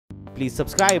please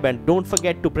subscribe and don't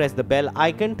forget to press the bell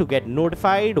icon to get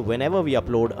notified whenever we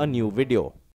upload a new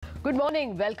video. Good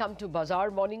morning. Welcome to Bazaar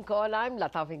Morning Call. I'm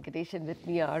Lata Venkatesh and with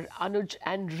me are Anuj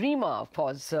and Reema, of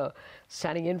course,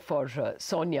 standing in for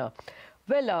Sonia.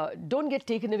 Well, don't get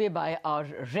taken away by our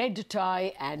red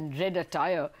tie and red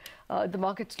attire. The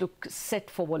markets look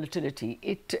set for volatility.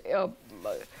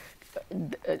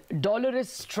 Dollar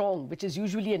is strong, which is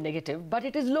usually a negative, but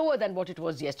it is lower than what it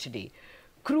was yesterday.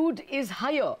 Crude is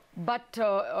higher, but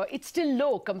it's still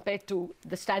low compared to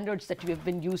the standards that we have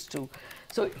been used to.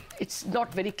 So it's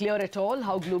not very clear at all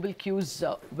how global cues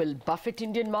will buffet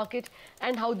Indian market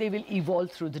and how they will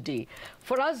evolve through the day.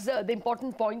 For us, the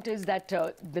important point is that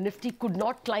the Nifty could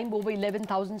not climb over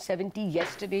 11,070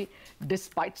 yesterday,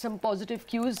 despite some positive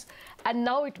cues. And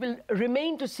now it will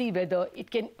remain to see whether it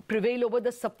can prevail over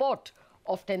the support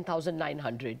of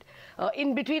 10,900.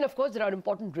 In between, of course, there are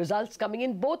important results coming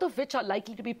in, both of which are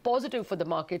likely to be positive for the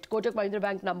market. Kotak Mahindra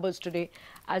Bank numbers today,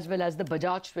 as well as the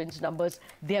Bajaj Twins numbers,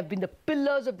 they have been the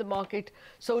pillars of the market.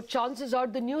 So chances are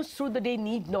the news through the day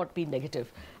need not be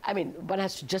negative. I mean, one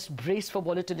has to just brace for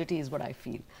volatility is what I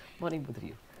feel. Morning, both of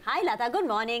you. Hi Lata, good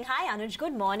morning. Hi Anuj,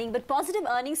 good morning. But positive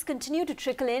earnings continue to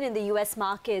trickle in the US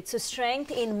market. So strength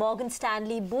in Morgan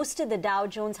Stanley boosted the Dow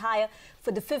Jones higher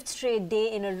for the 5th straight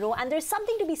day in a row. And there's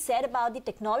something to be said about the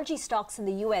technology stocks in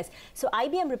the US. So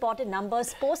IBM reported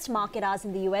numbers post-market hours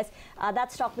in the US.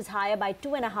 That stock was higher by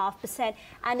 2.5%.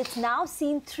 And it's now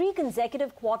seen 3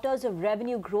 consecutive quarters of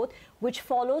revenue growth, which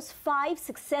follows 5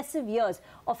 successive years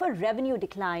of a revenue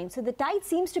decline. So the tide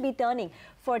seems to be turning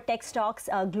for tech stocks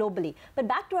globally. But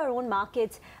back to our own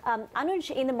markets,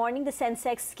 Anuj, in the morning, the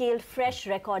Sensex scaled fresh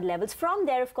record levels. From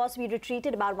there, of course, we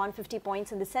retreated about 150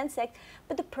 points in the Sensex.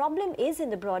 But the problem is in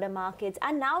the broader markets.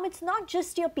 And now it's not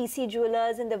just your PC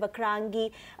jewelers and the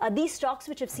Vakrangi, these stocks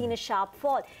which have seen a sharp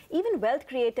fall. Even wealth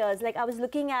creators, like I was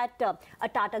looking at a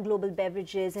Tata Global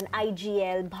Beverages and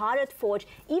IGL, Bharat Forge,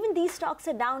 even these stocks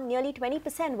are down nearly 20%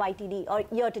 YTD or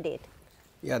year to date.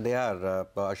 Yeah, they are.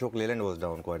 Ashok Leyland was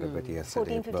down quite a bit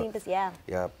yesterday. 14-15%, yeah.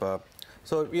 Yeah.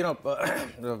 So, you know,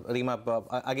 Reema,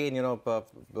 again,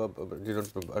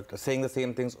 saying the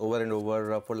same things over and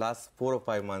over for last 4 or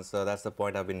 5 months. That's the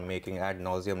point I've been making ad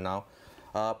nauseum now.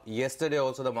 Yesterday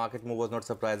also the market move was not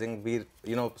surprising. We,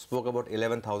 spoke about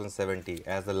 11,070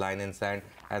 as the line in sand,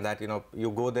 and that,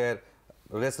 you go there.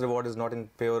 Risk reward is not in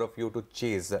favor of you to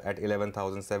chase at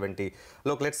 11,070.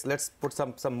 Look, let's put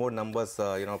some more numbers.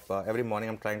 Every morning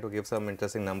I'm trying to give some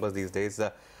interesting numbers these days.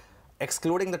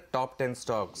 Excluding the top 10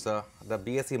 stocks, the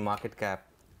BSE market cap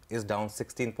is down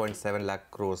 16.7 lakh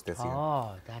crores this year.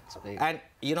 Oh, that's big. And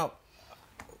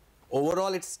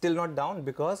overall it's still not down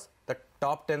because the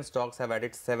top 10 stocks have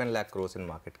added 7 lakh crores in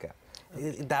market cap.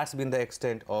 That's been the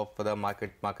extent of the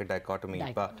market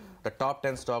dichotomy. The top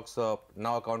 10 stocks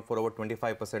now account for over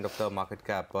 25% of the market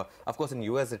cap. Of course, in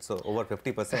US it's over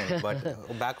 50%,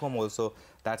 but back home also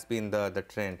that's been the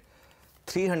trend.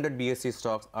 300 BSE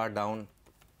stocks are down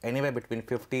anywhere between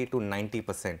 50 to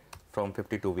 90% from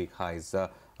 52-week highs.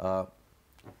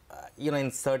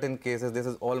 In certain cases, this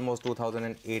is almost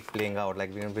 2008 playing out,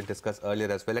 like we discussed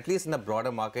earlier as well. At least in the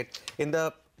broader market, in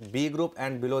the B group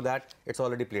and below that, it's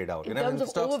already played out. In terms of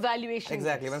overvaluation.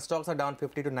 Exactly. When stocks are down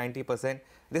 50 to 90%,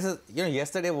 this is,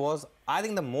 yesterday was, I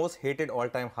think, the most hated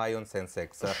all-time high on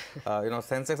Sensex.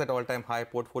 Sensex at all-time high,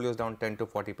 portfolios down 10 to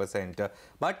 40%.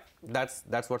 But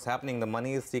that's what's happening. The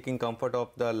money is seeking comfort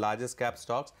of the largest cap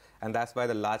stocks, and that's why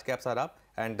the large caps are up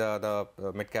and the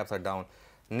mid caps are down.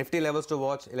 Nifty levels to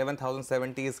watch,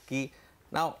 11,070 is key.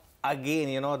 Now,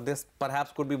 again, this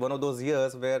perhaps could be one of those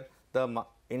years where the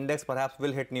index perhaps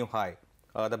will hit new high.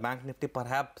 The bank Nifty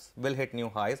perhaps will hit new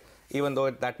highs, even though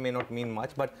that may not mean much.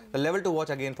 But the level to watch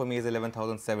again for me is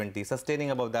 11,070.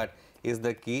 Sustaining above that is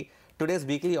the key. Today's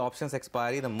weekly options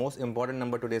expiry, the most important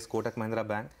number today is Kotak Mahindra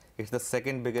Bank. It's the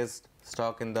second biggest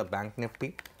stock in the bank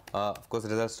Nifty. Of course,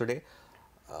 results today.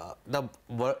 The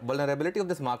vulnerability of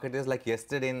this market is like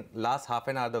yesterday in last half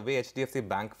an hour, the way HDFC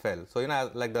Bank fell. So,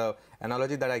 like the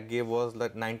analogy that I gave was the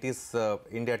 90s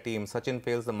India team, Sachin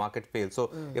fails, the market fails.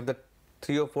 So, if the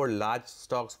 3 or 4 large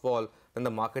stocks fall, then the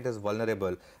market is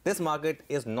vulnerable. This market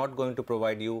is not going to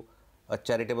provide you a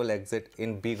charitable exit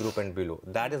in B group and below.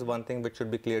 That is one thing which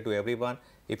should be clear to everyone.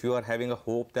 If you are having a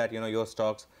hope that, your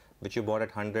stocks which you bought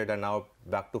at 100 are now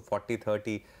back to 40,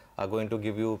 30, are going to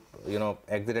give you,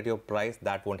 exit at your price,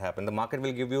 that won't happen. The market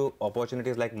will give you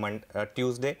opportunities like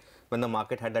Tuesday, when the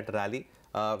market had that rally,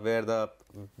 where the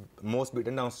most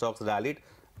beaten down stocks rallied.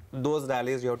 Those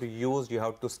rallies you have to use, you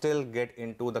have to still get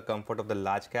into the comfort of the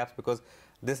large caps, because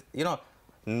this,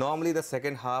 normally the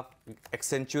second half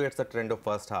accentuates the trend of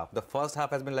first half. The first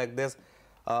half has been like this.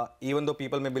 even though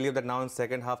people may believe that now in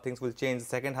second half things will change, the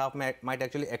second half might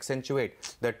actually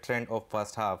accentuate the trend of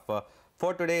first half.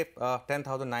 For today,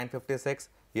 10,956,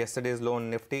 yesterday's low on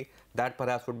Nifty, that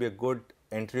perhaps would be a good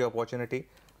entry opportunity.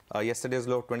 Yesterday's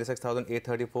low,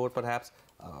 26,834 perhaps,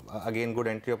 again good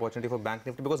entry opportunity for Bank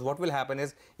Nifty, because what will happen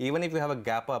is, even if you have a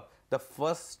gap up, the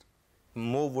first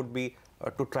move would be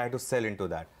to try to sell into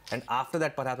that, and after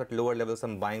that perhaps at lower levels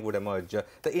some buying would emerge.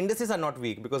 The indices are not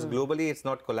weak because globally it's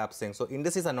not collapsing, so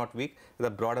indices are not weak, the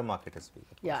broader market is weak.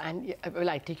 Yeah, and well,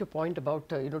 I take your point about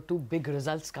two big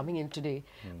results coming in today,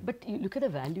 but you look at the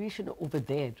valuation over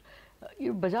there.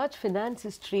 Bajaj Finance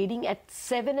is trading at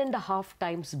 7.5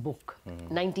 times book,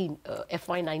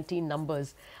 FY19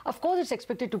 numbers. Of course, it's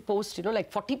expected to post,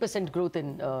 like 40% growth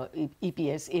in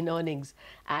EPS, in earnings,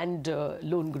 and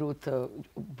loan growth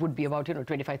would be about,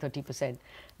 25-30%.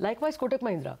 Likewise, Kotak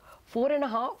Mahindra,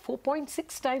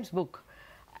 4.6 times book.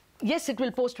 Yes, it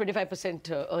will post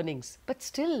 25% earnings, but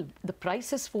still, the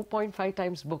price is 4.5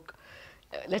 times book.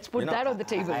 Let's put that on the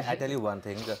table. I tell you one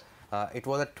thing. It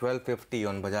was at 1250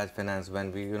 on Bajaj Finance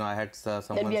when we, I had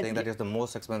someone saying that it's the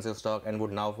most expensive stock and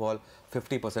would now fall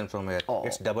 50% from here. Oh.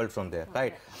 It's doubled from there,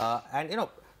 right? And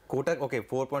Kotak, okay,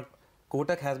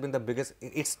 Kotak has been the biggest.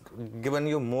 It's given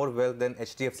you more wealth than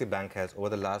HDFC Bank has over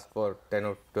the last 10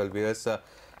 or 12 years.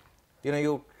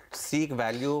 You seek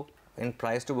value in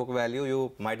price to book value,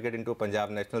 you might get into Punjab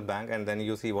National Bank and then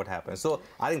you see what happens. So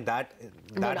I think that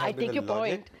I take your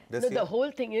point. The whole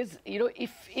thing is,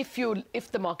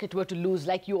 if the market were to lose,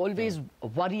 like you always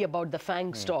worry about the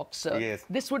FANG stocks, yes.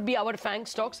 This would be our FANG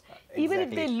stocks. Even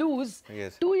if they lose,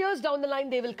 2 years down the line,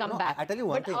 they will come back. I tell you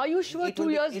one thing. Are you sure 2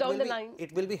 years down the line?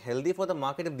 It will be healthy for the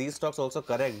market if these stocks also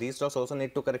correct. These stocks also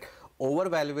need to correct.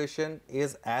 Overvaluation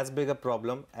is as big a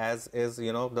problem as is,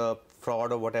 the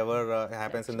fraud or whatever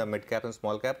happens in the mid cap and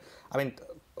small cap. I mean,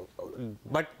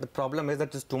 but the problem is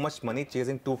that there's too much money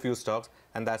chasing too few stocks,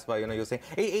 and that's why you're saying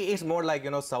it's more like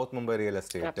South Mumbai real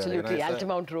estate. Absolutely,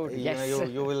 Altamount Road. Yes,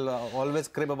 you will always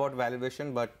crib about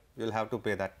valuation, but you'll have to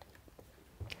pay that.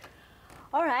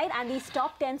 All right, and these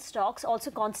top 10 stocks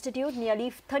also constitute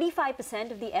nearly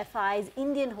 35% of the FI's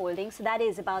Indian holdings. So that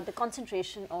is about the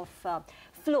concentration of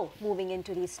flow moving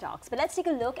into these stocks. But let's take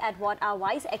a look at what our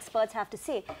wise experts have to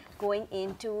say going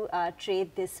into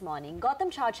trade this morning. Gautam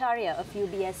Charcharya of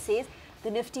UBS says the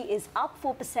Nifty is up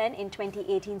 4% in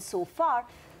 2018 so far,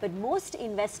 but most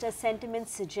investor sentiment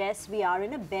suggests we are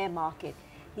in a bear market.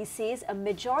 He says a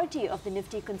majority of the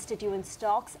Nifty constituent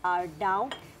stocks are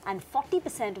down and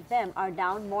 40% of them are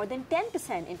down more than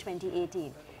 10% in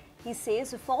 2018. He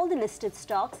says of all the listed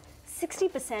stocks,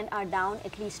 60% are down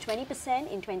at least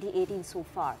 20% in 2018 so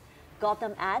far.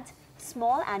 Gautam adds,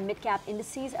 small and mid-cap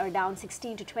indices are down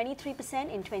 16 to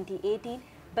 23% in 2018,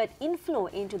 but inflow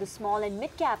into the small and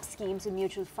mid-cap schemes and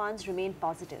mutual funds remain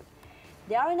positive.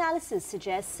 Their analysis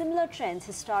suggests similar trends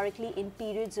historically in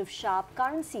periods of sharp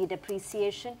currency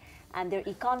depreciation, and their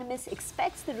economist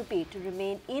expects the rupee to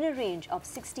remain in a range of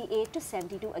 68 to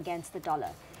 72 against the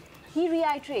dollar. He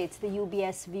reiterates the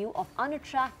UBS view of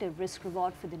unattractive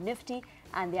risk-reward for the Nifty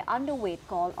and their underweight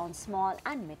call on small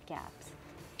and mid-caps.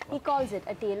 He calls it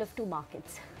a tale of two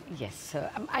markets. Yes,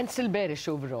 and still bearish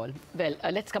overall. Well,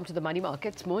 let's come to the money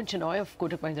markets. Mohan Chenoy of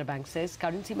Kotak Mahindra Bank says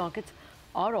currency markets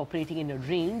are operating in a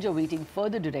range, awaiting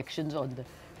further directions on the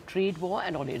trade war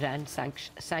and on Iran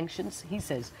sanctions. He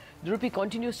says the rupee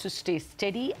continues to stay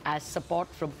steady as support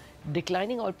from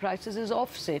declining oil prices is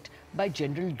offset by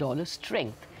general dollar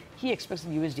strength. He expects the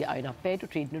USD INR pair to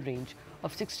trade in a range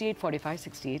of 68.45,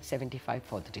 68.75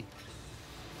 for the day.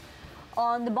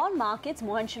 On the bond markets,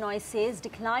 Mohan Chenoy says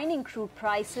declining crude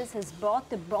prices has brought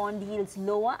the bond yields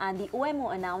lower, and the OMO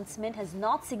announcement has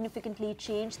not significantly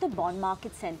changed the bond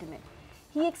market sentiment.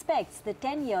 He expects the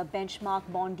 10-year benchmark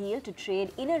bond yield to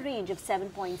trade in a range of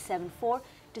 7.74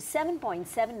 to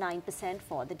 7.79%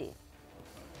 for the day.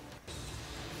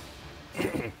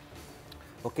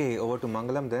 Okay, over to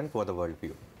Mangalam then for the world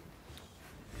view.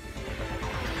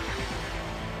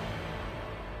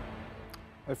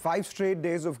 Well, 5 straight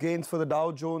days of gains for the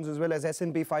Dow Jones as well as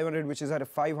S&P 500, which is at a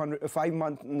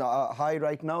 5-month high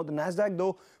right now. The Nasdaq,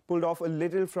 though, pulled off a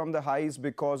little from the highs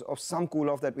because of some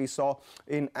cool-off that we saw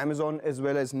in Amazon as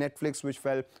well as Netflix, which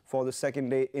fell for the second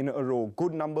day in a row.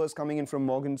 Good numbers coming in from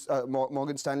Morgan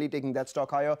Stanley, taking that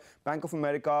stock higher. Bank of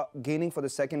America gaining for the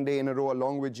second day in a row,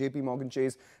 along with JP Morgan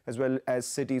Chase as well as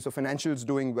Citi. So financials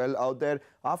doing well out there.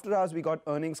 After hours, we got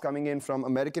earnings coming in from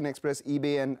American Express,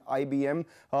 eBay and IBM.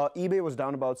 eBay was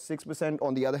down about 6%.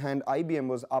 On the other hand, IBM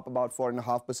was up about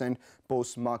 4.5%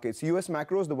 post-markets. US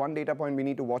macros, the one data point we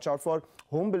need to watch out for,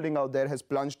 home building building out there has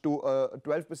plunged to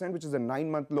 12%, which is a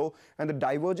 9-month low, and the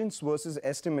divergence versus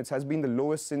estimates has been the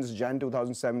lowest since Jan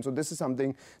 2007. So this is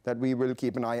something that we will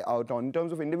keep an eye out on. In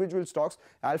terms of individual stocks,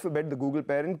 Alphabet, the Google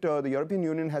parent, the European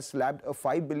Union has slapped a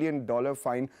 $5 billion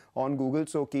fine on Google,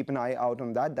 so keep an eye out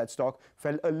on that. That stock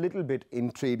fell a little bit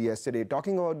in trade yesterday.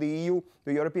 Talking about the EU,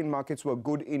 the European markets were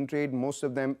good in trade, most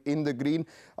of them in the green.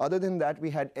 Other than that,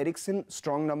 we had Ericsson,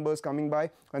 strong numbers coming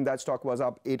by, and that stock was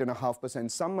up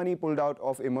 8.5%. Some money pulled out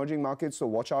of emerging markets, so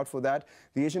watch out for that.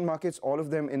 The Asian markets, all of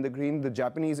them in the green. The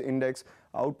Japanese index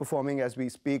outperforming as we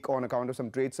speak on account of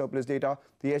some trade surplus data.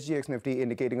 The SGX Nifty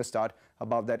indicating a start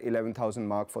above that 11,000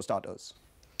 mark for starters.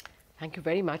 Thank you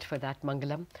very much for that,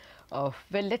 Mangalam. Well,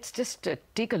 let's just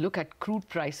take a look at crude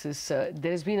prices.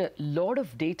 There has been a lot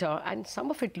of data and some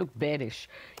of it looked bearish.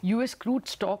 US crude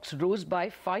stocks rose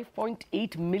by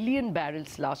 5.8 million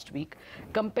barrels last week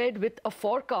compared with a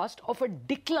forecast of a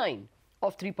decline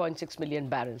of 3.6 million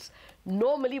barrels.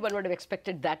 Normally, one would have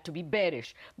expected that to be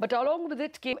bearish. But along with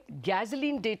it came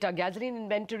gasoline data, gasoline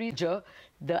inventory.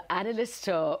 The analyst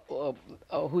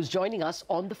who's joining us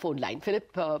on the phone line.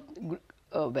 Philip,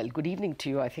 well, good evening to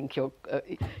you. I think you're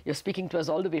speaking to us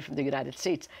all the way from the United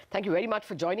States. Thank you very much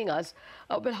for joining us.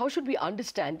 Well, how should we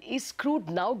understand? Is crude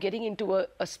now getting into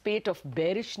a spate of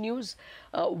bearish news?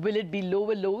 Will it be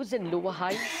lower lows and lower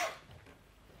highs?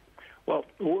 Well,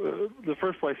 the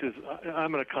first place is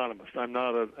I'm an economist. I'm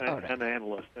not an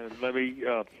analyst. And let me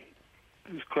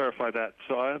just clarify that.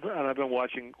 So I've been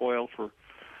watching oil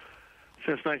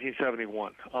since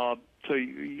 1971. So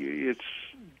it's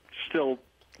still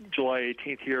July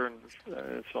 18th here, and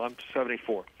so I'm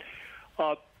 74.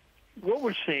 What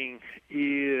we're seeing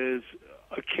is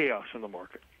a chaos in the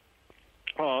market.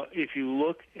 If you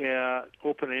look at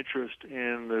open interest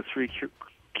in the three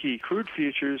key crude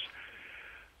futures,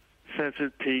 since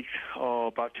it peaked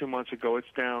about 2 months ago,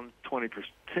 it's down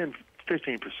 15%.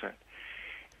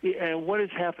 And what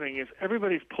is happening is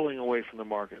everybody's pulling away from the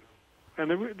market. And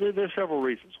there are several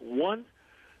reasons. One,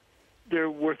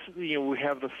 we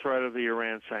have the threat of the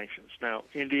Iran sanctions. Now,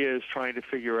 India is trying to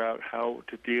figure out how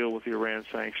to deal with the Iran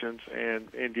sanctions,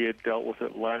 and India dealt with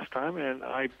it last time, and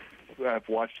I've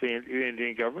watched the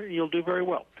Indian government, and you'll do very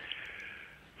well.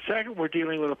 Second, we're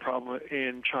dealing with a problem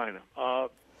in China.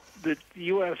 The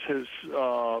U.S. has,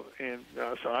 so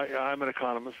I'm an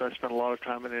economist. I spent a lot of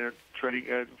time in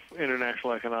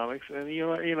international economics, and the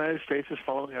United States is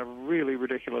following a really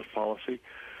ridiculous policy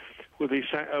with these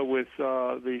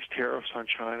tariffs on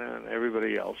China and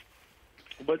everybody else.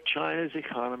 But China's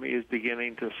economy is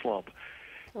beginning to slump.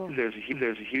 Oh. There's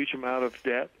a huge amount of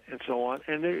debt and so on,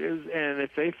 and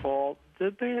if they fall,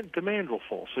 the demand will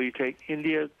fall. So you take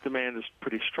India, demand is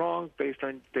pretty strong based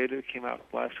on data that came out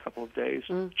the last couple of days.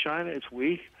 China, it's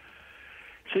weak.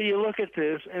 So you look at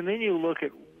this, and then you look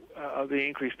at the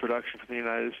increased production from the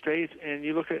United States, and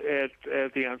you look at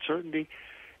the uncertainty,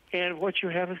 and what you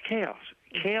have is chaos.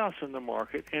 Chaos in the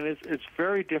market, and it's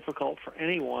very difficult for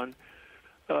anyone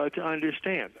to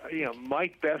understand.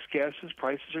 My best guess is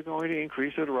prices are going to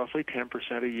increase at roughly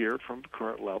 10% a year from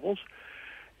current levels,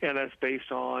 and that's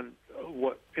based on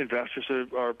what investors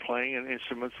are playing in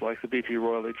instruments like the BP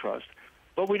Royalty Trust.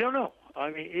 But we don't know.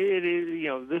 I mean, it is.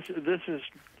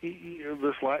 In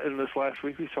this last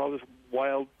week we saw this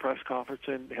wild press conference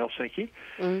in Helsinki,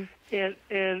 and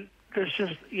there's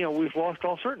just we've lost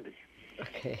all certainty.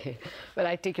 Okay. Well,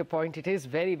 I take your point. It is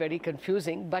very, very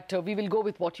confusing. But we will go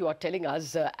with what you are telling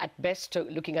us. At best,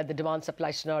 looking at the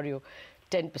demand-supply scenario,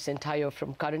 10% higher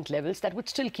from current levels. That would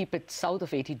still keep it south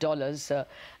of $80.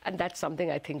 And that's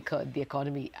something I think the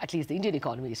economy, at least the Indian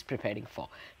economy, is preparing for.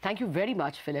 Thank you very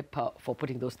much, Philip, for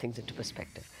putting those things into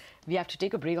perspective. We have to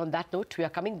take a break. On that note, we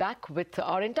are coming back with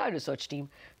our entire research team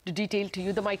to detail to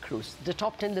you the micros, the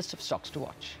top 10 list of stocks to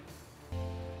watch.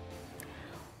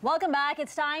 Welcome back.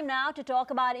 It's time now to talk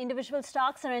about individual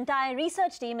stocks. Our entire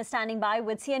research team is standing by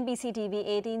with CNBC TV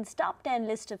 18's top 10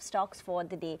 list of stocks for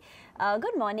the day.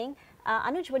 Good morning.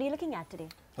 Anuj, what are you looking at today?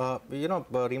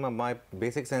 Rima, my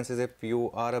basic sense is if you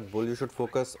are a bull, you should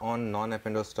focus on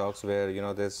non-F&O stocks where,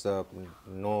 there's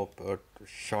no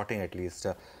shorting at least.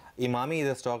 Imami is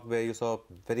a stock where you saw a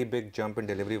very big jump in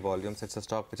delivery volumes. It's a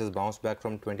stock which has bounced back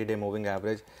from 20-day moving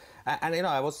average. And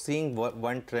I was seeing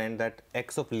one trend that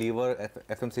X of lever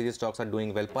FMCG stocks are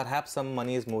doing well. Perhaps some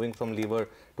money is moving from lever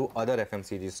to other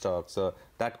FMCG stocks.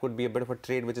 That could be a bit of a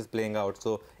trade which is playing out.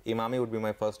 So Imami would be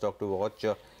my first stock to watch.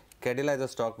 Cadila is a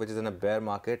stock which is in a bear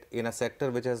market in a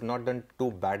sector which has not done too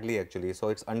badly actually. So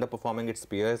it's underperforming its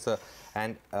peers.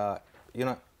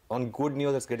 On good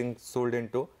news, it's getting sold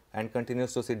into and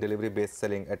continues to see delivery-based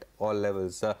selling at all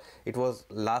levels. It was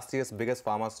last year's biggest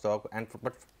pharma stock,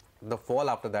 but the fall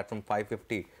after that from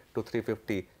 550 to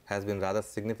 350 has been rather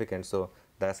significant. So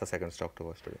that's the second stock to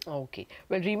watch today. Okay.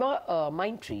 Well, Rima,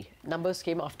 Mindtree numbers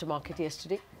came after market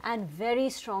yesterday. And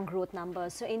very strong growth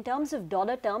numbers. So in terms of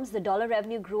dollar terms, the dollar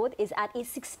revenue growth is at a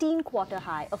 16-quarter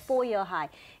high, a 4-year high.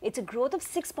 It's a growth of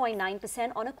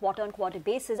 6.9% on a quarter-on-quarter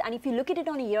basis. And if you look at it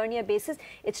on a year-on-year basis,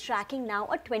 it's tracking now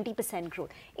a 20% growth.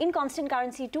 In constant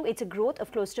currency too, it's a growth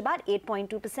of close to about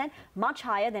 8.2%, much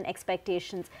higher than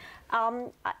expectations.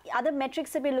 Other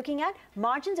metrics that we're looking at,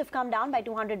 margins have come down by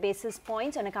 200 basis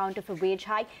points on account of a wage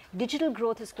hike. Digital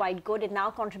growth is quite good. It now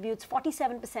contributes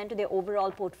 47% to their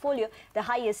overall portfolio, the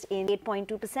highest in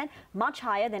 8.2%, much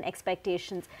higher than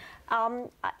expectations.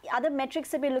 Other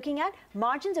metrics that we're looking at,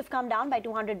 margins have come down by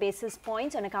 200 basis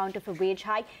points on account of a wage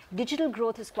hike. Digital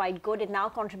growth is quite good. It now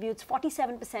contributes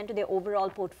 47% to their overall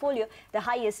portfolio, the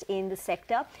highest in the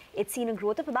sector. It's seen a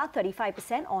growth of about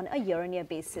 35% on a year-on-year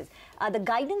basis. The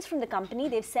guidance from the company,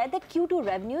 they've said that Q2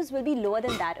 revenues will be lower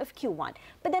than that of Q1.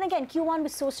 But then again, Q1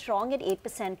 was so strong at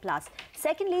 8% plus.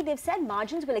 Secondly, they've said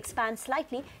margins will expand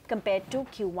slightly compared to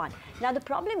Q1. Now, the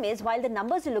problem is, while the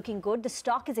numbers are looking good, the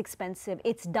stock is expensive.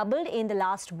 It's doubled in the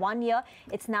last 1 year.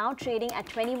 It's now trading at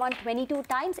 21-22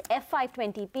 times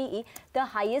F520 PE, the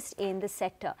highest in the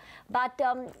sector. But,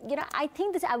 you know, I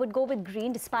think that I would go with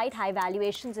green despite high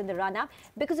valuations in the run-up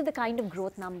because of the kind of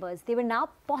growth numbers. They were now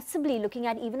possibly looking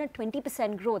at even a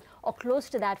 20% growth or close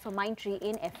to that for Mindtree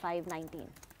in F519.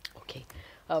 Okay.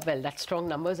 Well, that's strong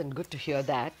numbers and good to hear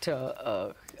that.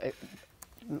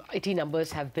 IT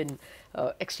numbers have been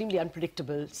extremely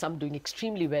unpredictable, some doing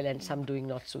extremely well and some doing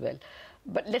not so well.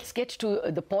 But let's get to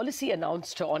the policy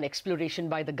announced on exploration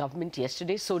by the government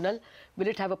yesterday. Sonal, will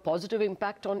it have a positive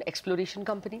impact on exploration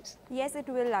companies? Yes, it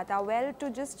will, Lata. Well, to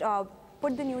just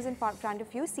put the news in front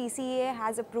of you, CCA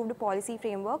has approved a policy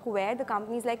framework where the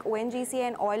companies like ONGC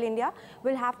and Oil India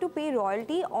will have to pay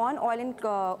royalty on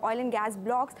oil and gas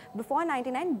blocks before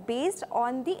 99 based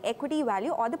on the equity value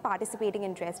or the participating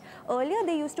interest. Earlier,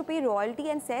 they used to pay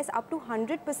royalty and cess up to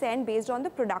 100% based on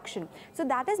the production. So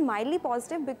that is mildly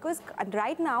positive because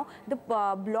right now, the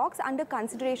blocks under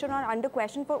consideration or under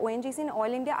question for ONGC and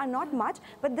Oil India are not much,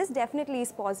 but this definitely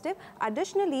is positive.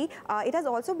 Additionally, it has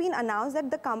also been announced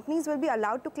that the companies will be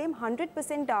allowed to claim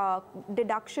 100%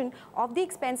 deduction of the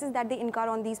expenses that they incur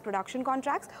on these production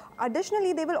contracts.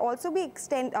 Additionally, they will also be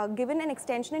given an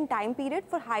extension in time period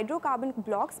for hydrocarbon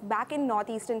blocks back in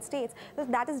northeastern states. So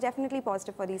that is definitely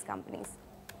positive for these companies.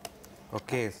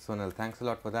 Okay, Sonal, thanks a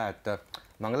lot for that.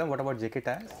 Mangalam, what about JK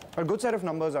Tyres? A good set of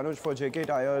numbers, Anuj, for JK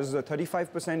Tyres.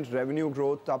 35% revenue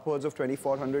growth, upwards of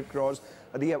 2,400 crores.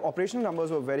 The operational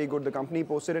numbers were very good. The company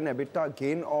posted an EBITDA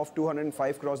gain of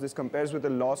 205 crores. This compares with a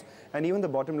loss. And even the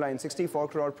bottom line, 64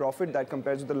 crore profit, that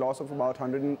compares with a loss of about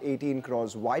 118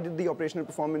 crores. Why did the operational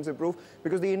performance improve?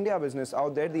 Because the India business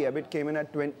out there, the EBIT came in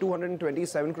at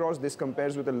 227 crores. This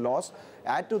compares with a loss.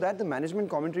 Add to that, the management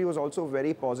commentary was also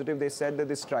very positive. They said that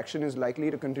this traction is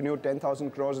likely to continue. 10,000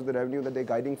 crores of the revenue that they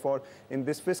guiding for in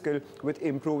this fiscal with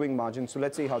improving margins. So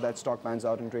let's see how that stock pans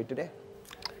out in trade today.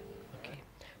 Okay.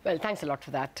 Well, thanks a lot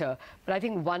for that. But I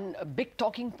think one big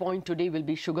talking point today will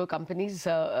be sugar companies.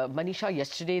 Manisha,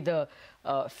 yesterday the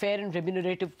fair and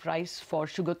remunerative price for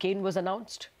sugarcane was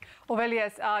announced. Oh, well,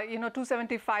 yes, you know,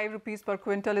 275 rupees per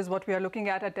quintal is what we are looking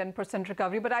at 10%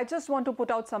 recovery. But I just want to put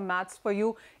out some maths for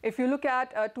you. If you look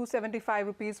at 275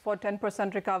 rupees for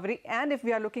 10% recovery, and if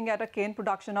we are looking at a cane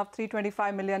production of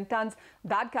 325 million tons,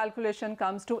 that calculation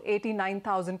comes to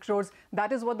 89,000 crores.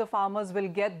 That is what the farmers will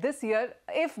get this year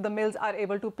if the mills are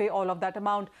able to pay all of that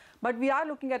amount. But we are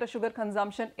looking at a sugar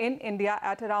consumption in India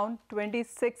at around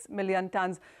 26 million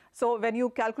tons. So when you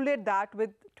calculate that with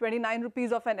 29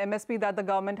 rupees of an MSP that the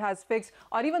government has fixed,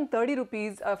 or even 30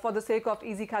 rupees for the sake of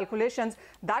easy calculations,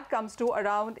 that comes to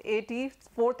around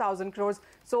 84,000 crores.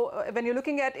 So when you're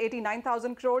looking at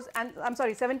 89,000 crores, and I'm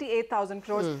sorry, 78,000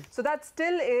 crores, so that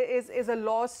still is a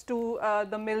loss to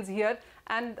the mills here.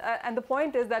 And the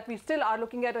point is that we still are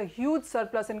looking at a huge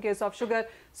surplus in case of sugar.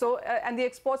 So, and the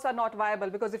exports are not viable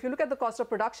because if you look at the cost of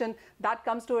production, that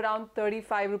comes to around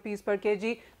 35 rupees per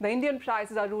kg. The Indian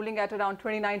prices are ruling at around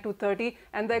 29 to 30,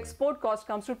 and the export cost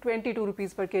comes to 22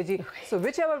 rupees per kg. So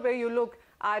whichever way you look,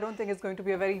 I don't think it's going to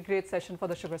be a very great session for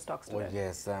the sugar stocks today. Oh,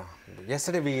 yes.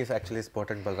 Yesterday we actually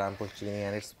spotted Balrampur Chini,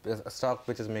 and it's a stock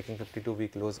which is making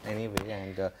 52-week lows anyway,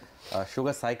 and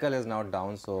sugar cycle is now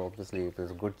down, so obviously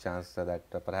there's a good chance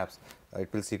that perhaps it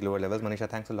will seek lower levels. Manisha,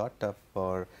 thanks a lot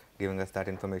for giving us that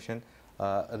information.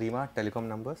 Rima, telecom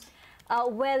numbers?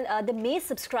 The May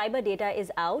subscriber data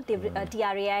is out.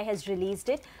 TRAI has released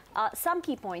it. Some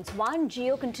key points. One,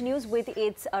 Jio continues with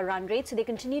its run rate. So they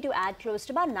continue to add close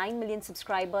to about 9 million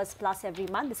subscribers plus every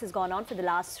month. This has gone on for the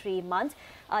last 3 months.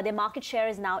 Their market share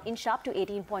is now inched up to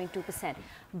 18.2%.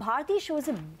 Bharti shows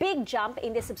a big jump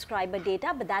in their subscriber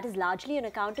data, but that is largely on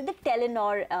account of the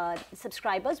Telenor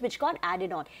subscribers, which got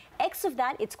added on. X of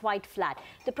that, it's quite flat.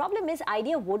 The problem is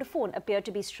Idea Vodafone appear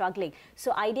to be struggling.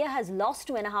 So Idea has lost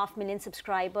 2.5 million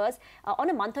subscribers on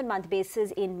a month-on-month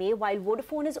basis in May, while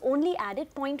Vodafone has only added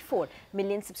 0.4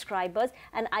 million subscribers,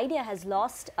 and Idea has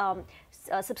lost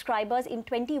subscribers in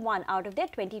 21 out of their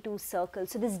 22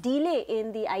 circles. So this delay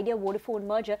in the Idea Vodafone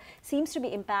merger seems to be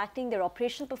impacting their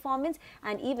operational performance,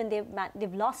 and even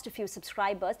they've lost a few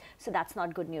subscribers. So that's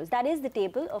not good news. That is the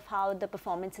table of how the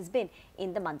performance has been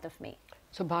in the month of May.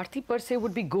 So Bharti per se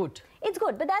would be good. It's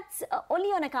good, but that's only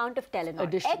on account of Telenor.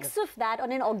 Additional. X of that,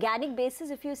 on an organic basis,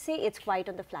 if you say, it's quite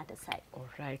on the flatter side. All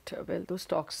right. Well, those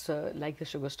stocks, like the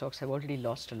sugar stocks, have already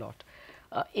lost a lot.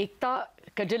 Ekta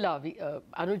Kadila,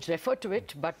 Anuj referred to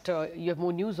it, but you have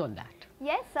more news on that.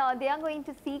 Yes, they are going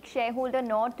to seek shareholder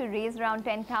nod to raise around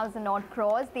 10,000 odd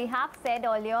crores. They have said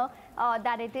earlier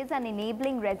that it is an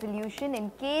enabling resolution. In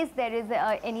case there is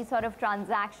any sort of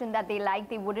transaction that they like,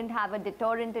 they wouldn't have a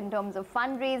deterrent in terms of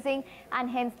fundraising, and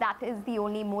hence that is the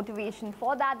only motivation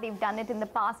for that. They've done it in the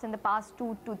past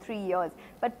 2 to 3 years.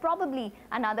 But probably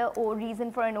another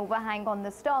reason for an overhang on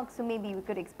the stock, so maybe we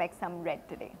could expect some red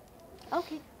today.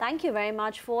 Okay, thank you very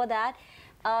much for that.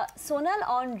 Sonal,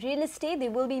 on real estate, they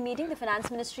will be meeting the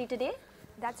Finance Ministry today.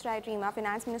 That's right, Reema.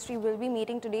 Finance Ministry will be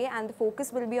meeting today and the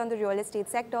focus will be on the real estate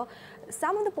sector.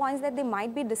 Some of the points that they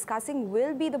might be discussing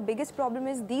will be the biggest problem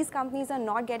is these companies are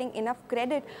not getting enough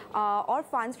credit or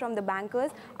funds from the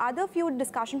bankers. Other few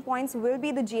discussion points will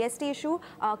be the GST issue.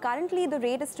 Currently, the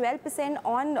rate is 12%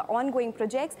 on ongoing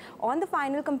projects. On the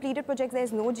final completed projects, there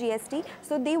is no GST.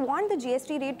 So they want the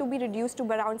GST rate to be reduced to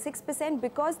around 6%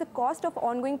 because the cost of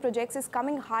ongoing projects is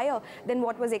coming higher than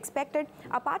what was expected.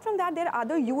 Apart from that, there are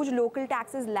other huge local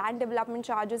taxes, land development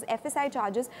charges, FSI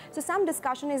charges. So some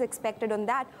discussion is expected on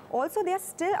that. Also, there are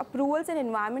still approvals and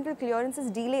environmental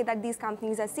clearances delay that these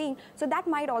companies are seeing. So that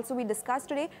might also be discussed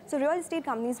today. So real estate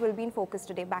companies will be in focus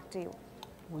today. Back to you.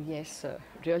 Oh, yes,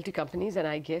 realty companies, and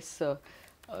I guess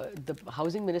the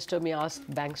housing minister may ask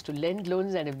banks to lend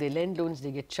loans, and if they lend loans,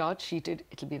 they get charge sheeted.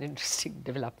 It'll be an interesting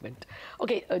development.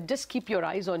 Okay, just keep your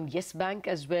eyes on Yes Bank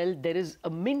as well. There is a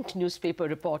Mint newspaper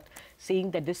report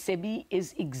saying that the SEBI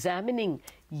is examining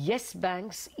Yes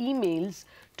Bank's emails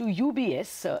to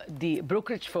UBS, the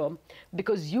brokerage firm,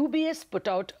 because UBS put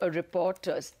out a report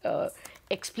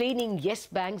explaining Yes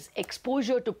Bank's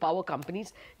exposure to power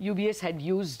companies. UBS had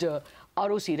used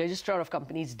ROC, Registrar of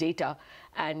Companies, data,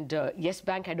 and Yes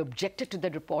Bank had objected to the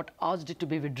report, asked it to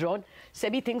be withdrawn.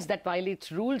 SEBI thinks that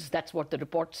violates rules. That's what the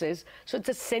report says. So it's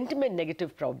a sentiment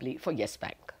negative probably for Yes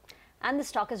Bank. And the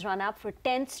stock has run up for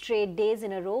 10 straight days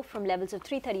in a row from levels of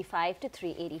 335 to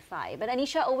 385. But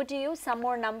Anisha, over to you. Some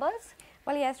more numbers.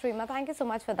 Well, yes, Reema, thank you so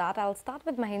much for that. I'll start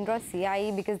with Mahindra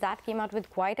CIE because that came out with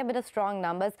quite a bit of strong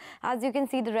numbers. As you can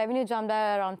see, the revenue jumped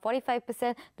by around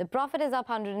 45%, the profit is up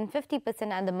 150%,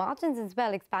 and the margins as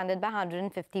well expanded by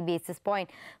 150 basis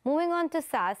points. Moving on to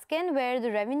Sasken, where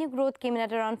the revenue growth came in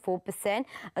at around 4%.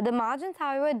 The margins,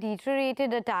 however,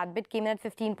 deteriorated a tad bit, came in at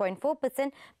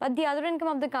 15.4%, but the other income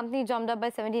of the company jumped up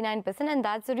by 79%, and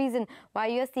that's the reason why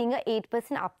you're seeing an 8%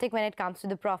 uptick when it comes to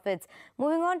the profits.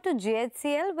 Moving on to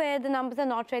JHCL, where the numbers are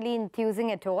not really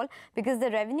enthusing at all because the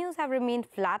revenues have remained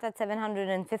flat at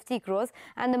 750 crores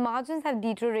and the margins have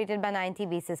deteriorated by 90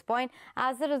 basis points.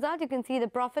 As a result, you can see the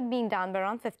profit being down by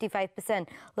around 55%.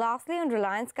 Lastly, on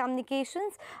Reliance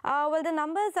Communications, well, the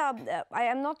numbers are, I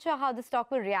am not sure how the stock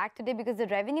will react today because the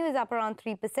revenue is up around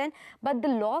 3%, but the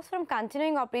loss from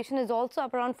continuing operation is also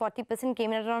up around 40%,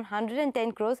 came in at around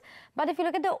 110 crores. But if you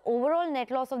look at the overall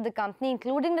net loss of the company,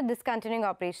 including the discontinuing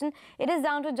operation, it is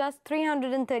down to just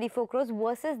 334 crores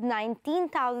versus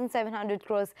 19,700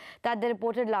 crores that they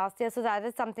reported last year. So that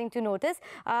is something to notice.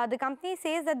 The company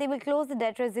says that they will close the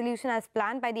debt resolution as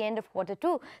planned by the end of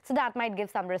Q2. So that might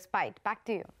give some respite. Back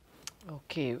to you.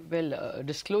 Okay, well,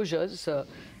 disclosures.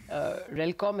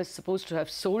 Relcom is supposed to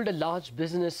have sold a large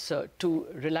business to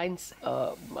Reliance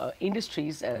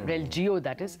Industries, RelGeo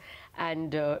that is,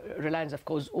 and Reliance, of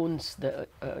course, owns the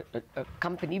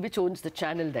company which owns the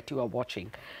channel that you are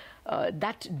watching.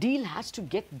 That deal has to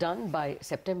get done by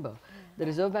September. The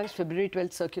Reserve Bank's February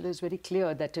 12th circular is very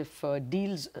clear that if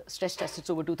deals, stressed assets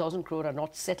over 2,000 crore are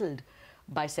not settled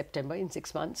by September, in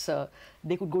 6 months,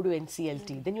 they could go to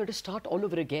NCLT. Then you have to start all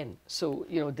over again. So,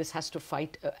 you know, this has to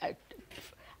fight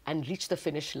and reach the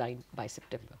finish line by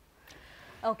September.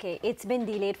 Okay, it's been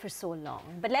delayed for so long.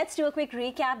 But let's do a quick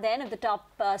recap then of the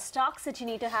top stocks that you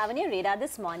need to have on your radar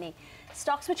this morning.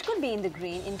 Stocks which could be in the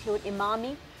green include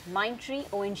Imami, Mindtree,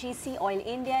 ONGC, Oil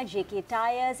India, JK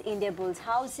Tyres, India Bulls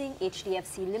Housing,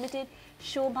 HDFC Limited,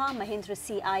 Shobha, Mahindra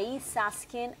CIE,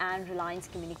 Saskin and Reliance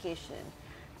Communication.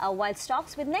 While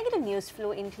stocks with negative news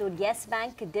flow include Yes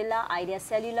Bank, Cadilla, Idea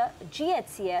Cellular,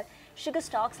 GHCL, sugar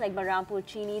stocks like Bahrampur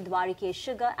Chini, Dwarike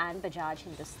Sugar and Bajaj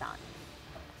Hindustan.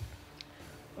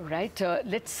 Right,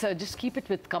 let's just keep it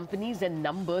with companies and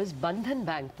numbers. Bandhan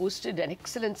Bank posted an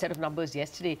excellent set of numbers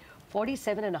yesterday,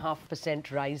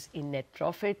 47.5% rise in net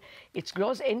profit. Its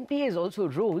gross NPAs also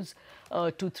rose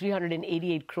to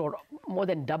 388 crore, more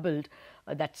than doubled.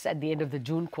 That's at the end of the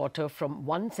June quarter from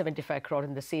 175 crore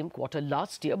in the same quarter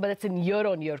last year, but that's in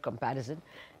year-on-year comparison.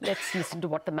 Let's listen to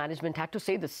what the management had to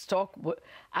say. The stock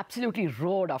absolutely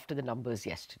roared after the numbers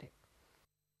yesterday.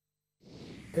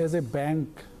 As a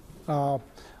bank,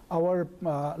 our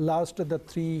last the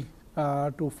 3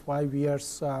 to 5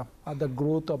 years, the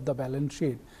growth of the balance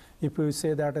sheet, if we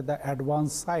say that at the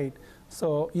advance side,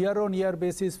 so year-on-year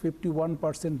basis,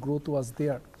 51% growth was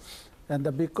there.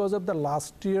 And because of the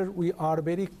last year, we are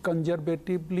very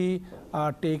conservatively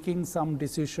taking some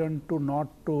decision to not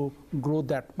to grow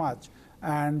that much.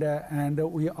 And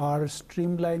we are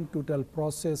streamlining total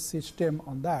process system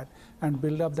on that and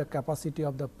build up the capacity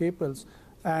of the peoples.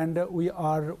 And we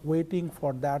are waiting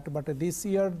for that. But this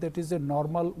year, that is a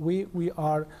normal. We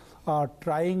are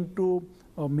trying to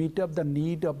meet up the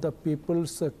need of the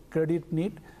people's credit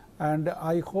need. And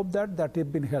I hope that has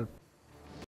been helped.